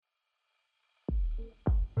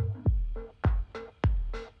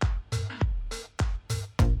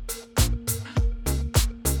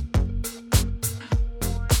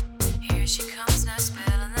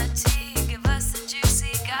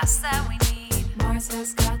Mars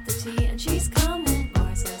has got the tea and she's coming.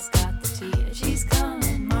 Mars has got the tea and she's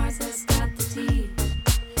coming. Mars has got the tea.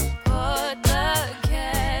 Put the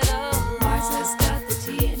kettle on. Mars has got the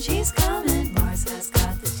tea and she's coming. Mars has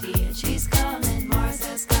got the tea and she's coming. Mars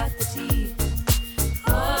has got the tea.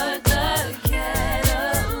 Put the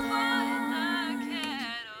kettle on.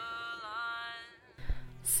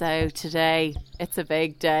 So today, it's a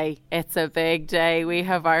big day. It's a big day. We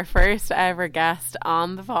have our first ever guest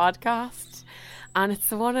on the podcast. And it's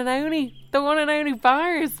the one and only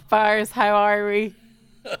Bars. Bars, how are we?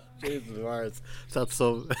 Jesus, Mars. That's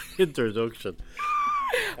some introduction.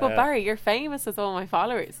 Well, Barry, you're famous with all my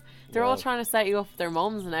followers. They're all Wow. trying to set you up with their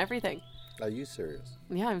mums and everything. Are you serious?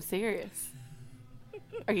 Yeah, I'm serious.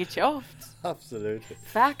 Are you chuffed? Absolutely.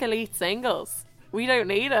 Back elite singles. We don't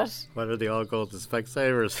need it. Why do they all go to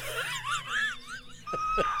Specsavers?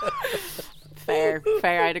 Fair.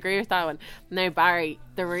 I'd agree with that one. Now, Barry,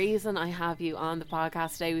 the reason I have you on the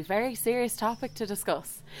podcast today, we've a very serious topic to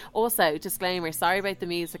discuss. Also, disclaimer, sorry about the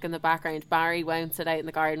music in the background. Barry won't sit out in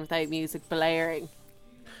the garden without music blaring.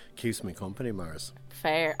 Keeps me company, Mars.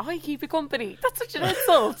 Fair. I keep you company. That's such an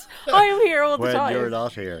insult. I am here all the When time. you're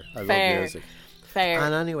not here, I Fair. love music. Fair.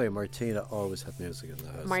 And anyway, Martina always had music in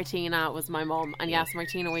the house. Martina was my mum, and yes,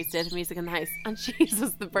 Martina always did music in the house. And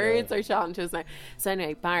Jesus, the birds are shouting to us now. So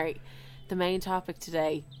anyway, Barry, the main topic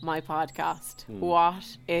today, my podcast.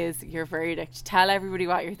 What is your verdict? Tell everybody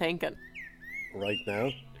what you're thinking Right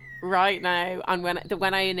now? right now. And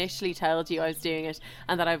when I initially told you I was doing it,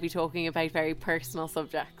 and that I'd be talking about very personal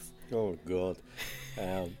subjects. Oh, God.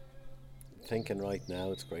 Thinking right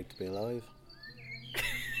now, it's great to be alive.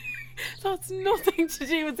 That's nothing to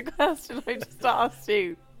do with the question I just asked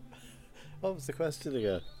you. What was the question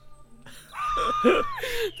again?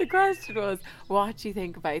 The question was, what do you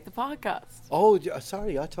think about the podcast? Oh,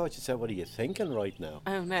 sorry, I thought you said, what are you thinking right now?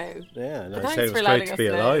 Oh no. Yeah, and But I thanks said it for was letting great to us be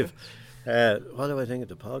know. alive. What do I think of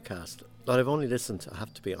the podcast? Well, I've only listened, I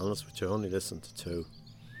have to be honest with you, I only listened to two.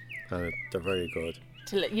 And they're very good.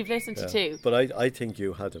 You've listened to two. But I think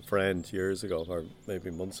you had a friend years ago, or maybe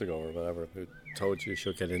months ago or whatever, who told you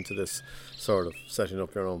should get into this sort of setting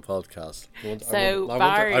up your own podcast.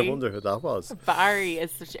 I wonder who that was.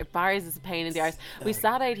 Barry's is a pain in the arse. We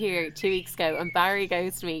sat out here 2 weeks ago and Barry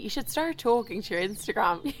goes to me, you should start talking to your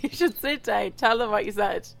Instagram. You should sit down, tell them what you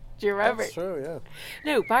said. Do you remember? That's true, yeah.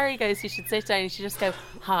 No, Barry goes, you should sit down, you should just go,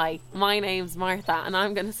 hi, my name's Martha and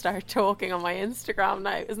I'm going to start talking on my Instagram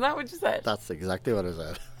now. Isn't that what you said? That's exactly what I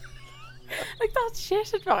said. Like, that's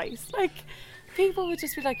shit advice. Like, people would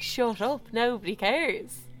just be like, shut up, nobody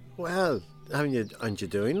cares. Well, aren't you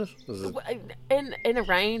doing it? Is it? In a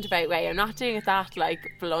roundabout way. I'm not doing it that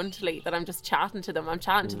like bluntly that I'm just chatting to them. I'm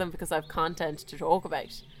chatting to them because I have content to talk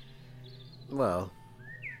about. Well,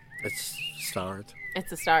 it's start. It's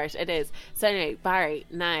a start, it is. So anyway, Barry,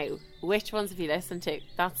 now, which ones have you listened to?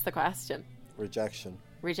 That's the question. Rejection.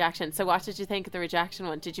 Rejection. So what did you think of the rejection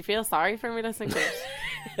one? Did you feel sorry for me listening to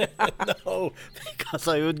it? No, because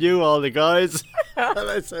I knew all the guys. And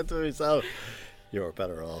I said to myself, you're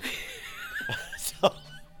better off. So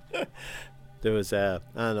there was there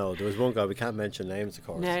was one guy, we can't mention names of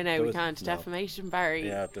course. No, we can't. Defamation, Barry.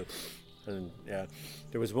 Yeah,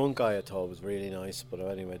 there was one guy I thought was really nice, but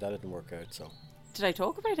anyway, that didn't work out. So Did I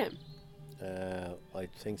talk about him? I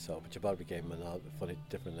think so, but you probably gave him a funny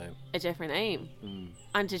different name. A different name?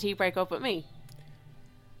 And did he break up with me?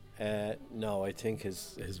 No, I think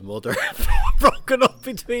his mother broken up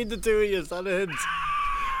between the two of you. Is that it?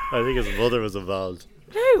 I think his mother was involved.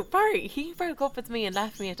 No, Barry, he broke up with me and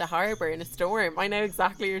left me at the harbour in a storm. I know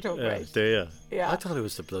exactly what you're talking about. Do you? Yeah. I thought it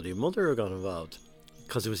was the bloody mother who got involved.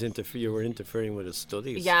 Because it was you were interfering with his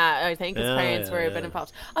studies. Yeah, I think his parents were a bit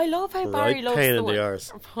involved. I love how Barry Right loves pain the in one. the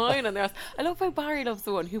arse. Pain in the arse. I love how Barry loves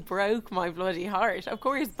the one who broke my bloody heart. Of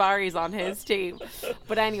course, Barry's on his team.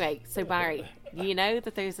 But anyway, so Barry, you know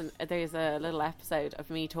that there's a little episode of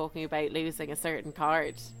me talking about losing a certain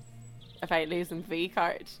card, about losing the V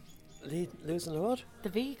card. Losing the what? The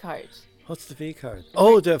V card. What's the V card?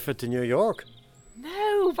 Oh, for to New York.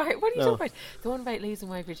 No, Barry, what are you No. talking about? The one about losing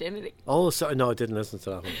my virginity. Oh, sorry, no, I didn't listen to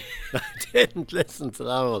that one. I didn't listen to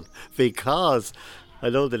that one because I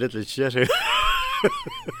know the little shit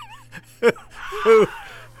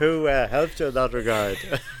who helped you in that regard.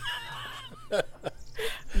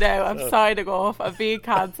 No, I'm signing off. I'm being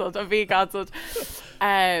cancelled. No,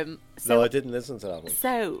 I didn't listen to that one.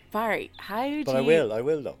 So, Barry, how do you... But I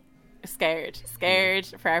will though. Scared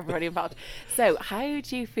for everybody involved. So how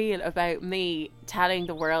do you feel about me telling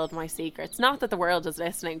the world my secrets? Not that the world is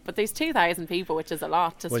listening, but there's 2,000 people, which is a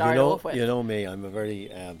lot to start off with. You know me, I'm a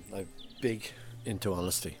very I'm big into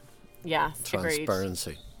honesty, Yes, agreed.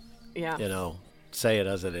 transparency. Yeah. You know, say it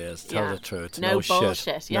as it is. Tell Yeah. the truth. No shit.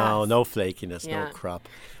 bullshit, No, yes. no flakiness. Yeah. No crap.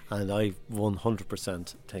 And I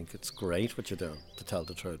 100% think it's great what you're doing, to tell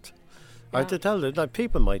the truth. Or Yeah. to tell the, like,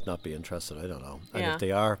 people might not be interested. I don't know. And Yeah. if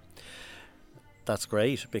they are, that's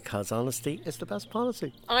great, because honesty is the best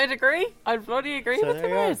policy. I'd agree. I'd bloody agree So with there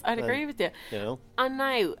you, you are. Rose. I'd And- agree with you. You know. And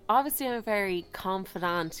now, obviously, I'm a very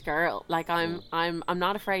confident girl. Like, Mm. I'm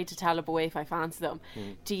not afraid to tell a boy if I fancy them.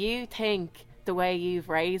 Do you think the way you've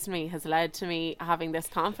raised me has led to me having this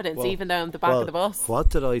confidence, Well- even though I'm the back well, of the bus? What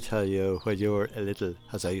did I tell you when you were a little,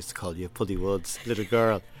 as I used to call you, Puddy Woods, little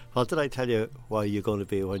girl? What did I tell you why you're going to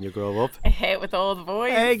be when you grow up? I hit with all the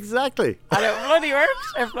boys. Exactly. And it bloody worked.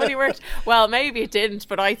 It bloody worked. Well, maybe it didn't,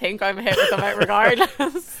 but I think I'm a hit with them out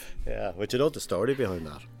regardless. Yeah, but you know the story behind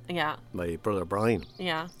that? Yeah, My brother Brian,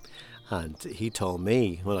 yeah. and he told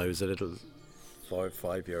me when I was a little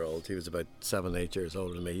 5-year-old, he was about 7-8 years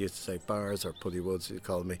older than me. He used to say Bars or Puddy Woods, he'd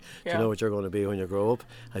call me. Do Yeah. you know what you're going to be when you grow up?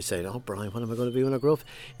 I say, oh Brian, what am I going to be when I grow up?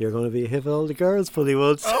 You're going to be a hit with all the girls, Puddy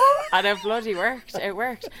Woods. And it bloody worked. It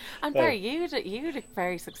worked. And Barry, you had a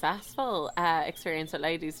very successful experience with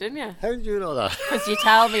ladies, didn't you? How did you know that? Because you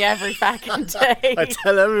tell me every fucking day. I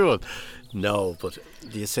tell everyone. No, but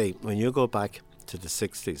do you see, when you go back to the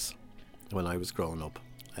 60s, when I was growing up,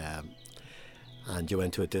 and you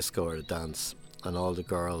went to a disco or a dance, and all the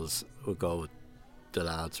girls would go with the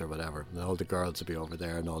lads or whatever, and all the girls would be over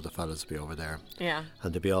there and all the fellas would be over there, Yeah.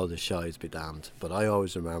 and there'd be all the shies be damned. But I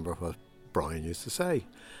always remember what Brian used to say: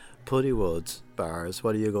 Puddy Woods, Bars,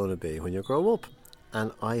 what are you going to be when you grow up?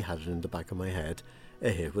 And I had it in the back of my head, a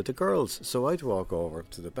hit with the girls. So I'd walk over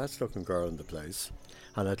to the best looking girl in the place,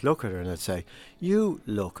 and I'd look at her and I'd say, you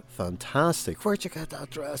look fantastic. Where'd you get that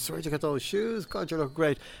dress? Where'd you get those shoes? God, you look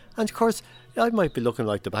great. And of course, I might be looking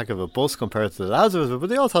like the back of a bus compared to the lads, but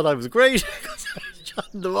they all thought I was great because I was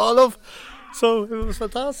chatting them all up. So it was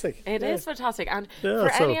fantastic. It is fantastic. And Yeah,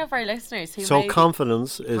 for so- any of our listeners who So may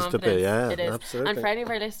confidence is the bit, yeah, it is. absolutely. And for any of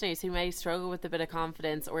our listeners who may struggle with a bit of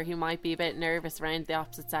confidence or who might be a bit nervous around the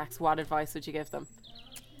opposite sex, what advice would you give them?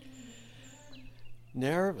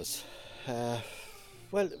 Nervous.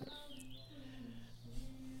 Well,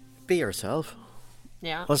 be yourself.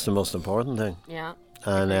 Yeah. That's the most important thing. Yeah.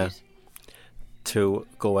 And Agreed. to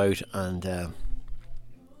go out and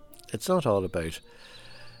it's not all about,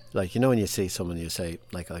 like, you know, when you see someone you say,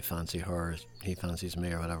 like, I fancy her, he fancies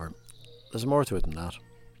me or whatever. There's more to it than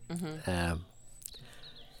that.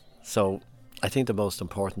 So I think the most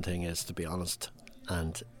important thing is to be honest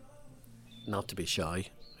and not to be shy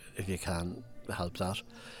if you can help that,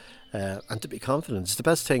 and to be confident. It's the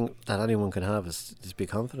best thing that anyone can have is to be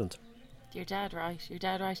confident. You're dead right. You're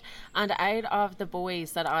dead right. And out of the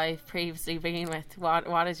boys that I've previously been with,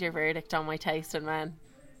 what is your verdict on my taste in men?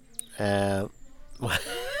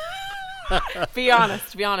 Be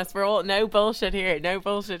honest. Be honest. We're all no bullshit here. No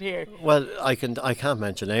bullshit here. Well, I can't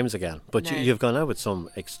mention names again, but No. you've gone out with some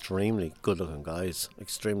extremely good-looking guys,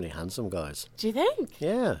 extremely handsome guys. Do you think?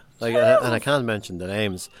 Yeah, like, and I can't mention the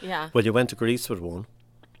names. Yeah. Well, you went to Greece with one.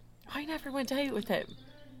 I never went out with him.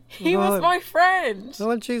 He Right. was my friend. Oh,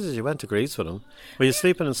 well, Jesus, you went to Greece with him. Were you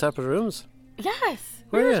sleeping in separate rooms? Yes.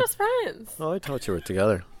 We Were were you? just friends. Oh, I thought you were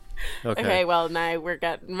together. Okay. Okay, well, now we're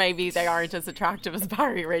getting. Maybe they aren't as attractive as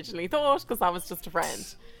Barry originally thought because that was just a friend.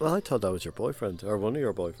 Well, I thought that was your boyfriend or one of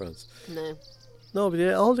your boyfriends. No. No, but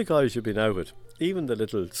yeah, all the guys you've been out with, even the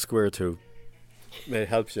little squirt who may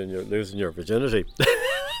help you in your losing your virginity,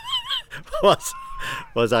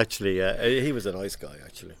 was actually he was a nice guy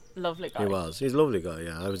actually. Lovely guy. He was. He's a lovely guy.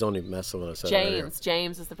 Yeah, I was only messing when I said it earlier.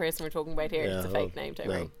 James is the person we're talking about here. It's a fake name, don't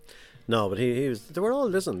worry. No, but he was. They were all.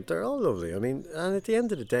 Listen, they're all lovely. I mean, and at the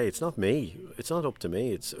end of the day, it's not me. It's not up to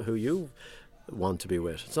me. It's who you want to be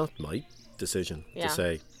with. It's not my decision Yeah. to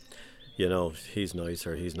say, you know, he's nice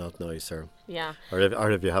or he's not nice, or Yeah.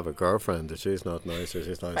 if you have a girlfriend that she's not nice or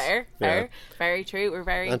she's nice. Fair, fair, very true. We're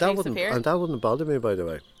very And that inclusive here. wouldn't bother me, by the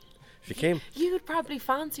way. If you came, You would probably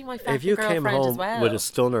fancy my if fucking you came girlfriend home as well. with a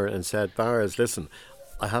stunner and said, Barras, listen,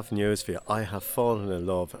 I have news for you. I have fallen in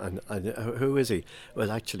love, and who is he?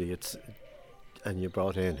 Well, actually, it's. And you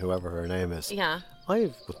brought in whoever her name is. Yeah.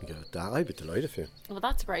 I wouldn't give it that. I'd be delighted for you. Well,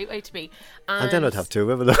 that's a great way to be. And then I'd have two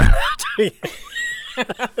women. It'd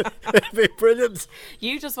be brilliant.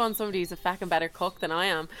 You just want somebody who's a fucking better cook than I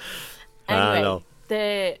am. I Anyway, know.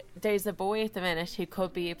 there's a boy at the minute who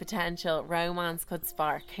could be a potential romance could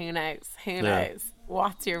spark. Who knows? Who knows?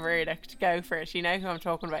 What's your verdict? Go for it. You know who I'm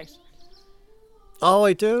talking about. Oh,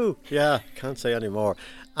 I do. Yeah, can't say any more.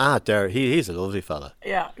 There, he's a lovely fella.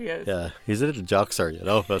 Yeah, he is. Yeah, he's a little jockster, you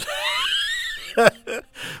know, but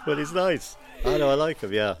but he's nice. I know, I like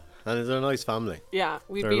him. Yeah, and they're a nice family. Yeah,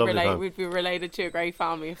 we'd They're a lovely family. we'd be related to a great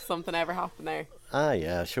family if something ever happened there. Ah,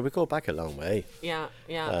 yeah, sure, we go back a long way. Yeah,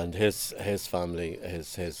 yeah. And his family,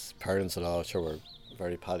 his parents-in-law, sure, were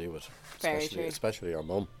very paddy with, Very true. especially our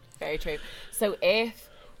mum. Very true. So if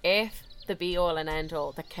the be all and end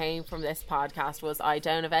all that came from this podcast was I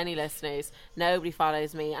don't have any listeners, nobody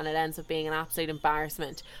follows me, and it ends up being an absolute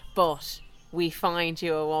embarrassment, but we find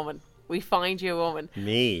you a woman. We find you a woman.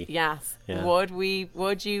 Me? Yes. Yeah.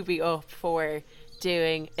 Would you be up for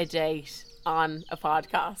doing a date on a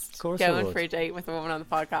podcast? Of course I Going would. for a date with a woman on the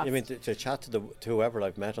podcast. You mean to chat to whoever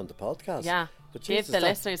I've met on the podcast? Yeah. But Give Jesus, the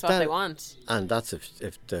listeners what they want. And that's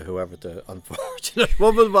if whoever the unfortunate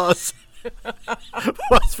woman was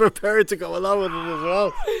was prepared to go along with it as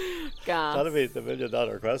well. Gas. That'd be the $1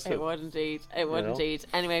 million question. It would indeed. It would know? indeed.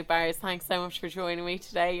 Anyway, Barry, thanks so much for joining me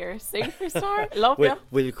today. You're a superstar. Love you.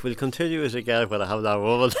 We'll continue it again when I have that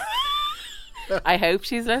woman. I hope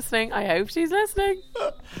she's listening. I'll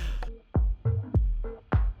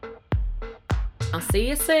see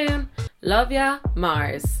you soon. Love ya,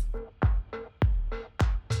 Mars.